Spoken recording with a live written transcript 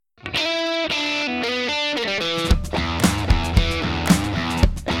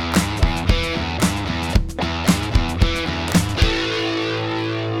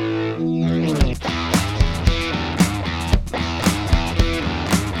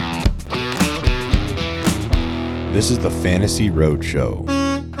This is the Fantasy Roadshow.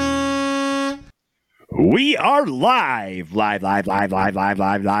 We are live from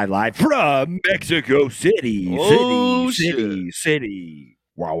Mexico City. City.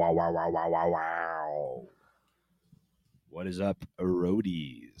 Wow. What is up,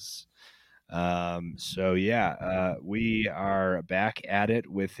 roadies? We are back at it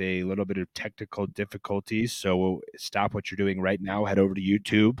with a little bit of technical difficulties. So we'll stop what you're doing right now. Head over to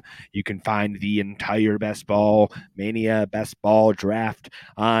YouTube. You can find the entire Best Ball Mania Best Ball Draft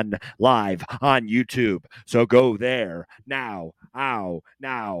on live on YouTube. So go there now. Wow.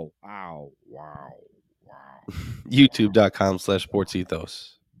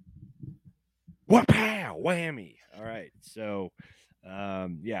 YouTube.com/sportsethos. Wow, whammy. All right. So go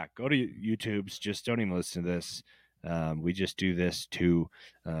to YouTube's. Just don't even listen to this. We just do this to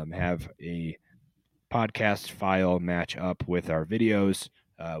have a podcast file match up with our videos.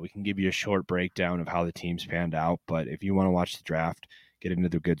 We can give you a short breakdown of how the teams panned out, but if you want to watch the draft, get into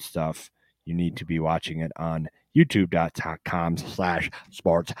the good stuff, you need to be watching it on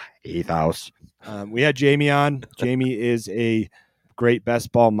youtube.com/sportsethos. We had Jamie on. Jamie is a great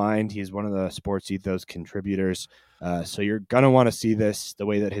best ball mind. He's one of the Sports Ethos contributors. So you're going to want to see this. The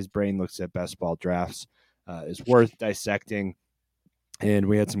way that his brain looks at best ball drafts is worth dissecting. And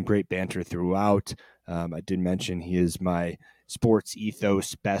we had some great banter throughout. I did mention he is my Sports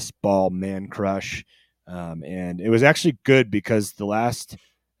Ethos best ball man crush. And it was actually good because the last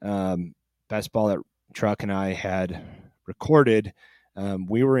best ball that Truck and I had recorded,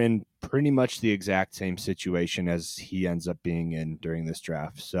 we were in pretty much the exact same situation as he ends up being in during this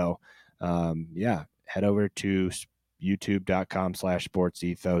draft. So, head over to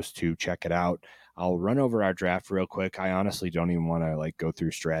youtube.com/sportsethos to check it out. I'll run over our draft real quick. I honestly don't even want to go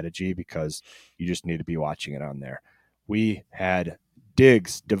through strategy because you just need to be watching it on there. We had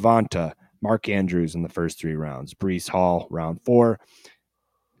Diggs, Devonta, Mark Andrews in the first 3 rounds, Breece Hall, round 4,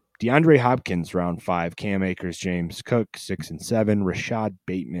 DeAndre Hopkins, round 5, Cam Akers, James Cook, 6 and 7, Rashad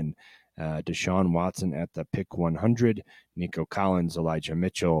Bateman, Deshaun Watson at the pick 100, Nico Collins, Elijah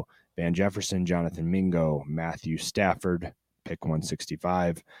Mitchell, Van Jefferson, Jonathan Mingo, Matthew Stafford, pick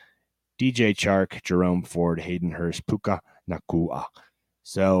 165, DJ Chark, Jerome Ford, Hayden Hurst, Puka Nakua.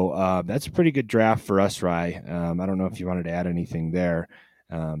 So that's a pretty good draft for us, Rye. I don't know if you wanted to add anything there,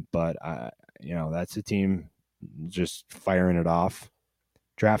 but that's a team just firing it off.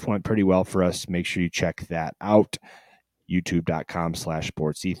 Draft went pretty well for us. Make sure you check that out.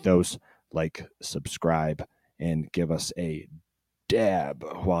 youtube.com/sportsethos. Like, subscribe, and give us a dab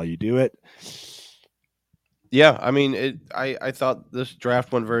while you do it. Yeah, I mean, I thought this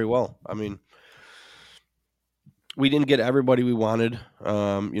draft went very well. I mean, we didn't get everybody we wanted.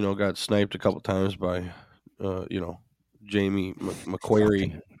 Got sniped a couple times by, Jamie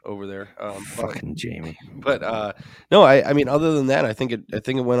Macquarrie over there. Fucking Jamie. But no, I mean, other than that, I think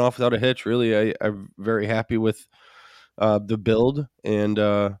it went off without a hitch. Really, I'm very happy with the build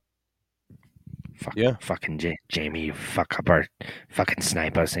and. Fucking Jamie, you fuck up our fucking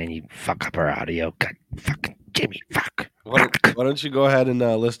snipe us and you fuck up our audio. God, fucking Jamie, fuck. Why don't you go ahead and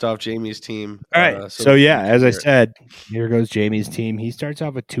list off Jamie's team? All right. As I said, here goes Jamie's team. He starts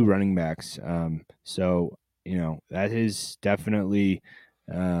off with 2 running backs. That is definitely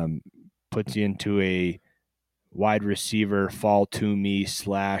puts you into a wide receiver fall to me /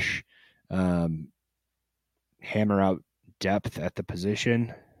 hammer out depth at the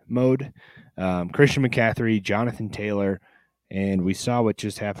position mode. Christian McCaffrey, Jonathan Taylor, and we saw what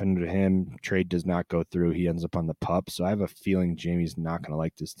just happened to him. Trade does not go through. He ends up on the pup. So I have a feeling Jamie's not going to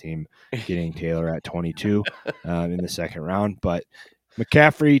like this team getting Taylor at 22 in the second round. But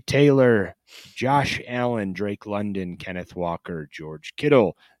McCaffrey, Taylor, Josh Allen, Drake London, Kenneth Walker, George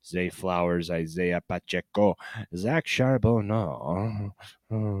Kittle, Zay Flowers, Isaiah Pacheco, Zach Charbonneau,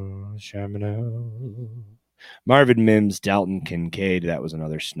 Marvin Mims, Dalton Kincaid. That was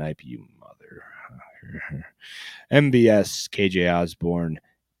another snipe, you mother. MBS, KJ Osborne,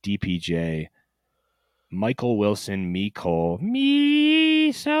 DPJ, Michael Wilson, me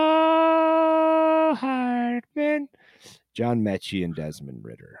so Hartman, John Mechie, and Desmond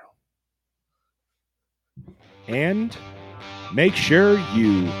Ritter. And make sure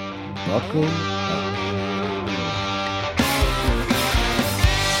you buckle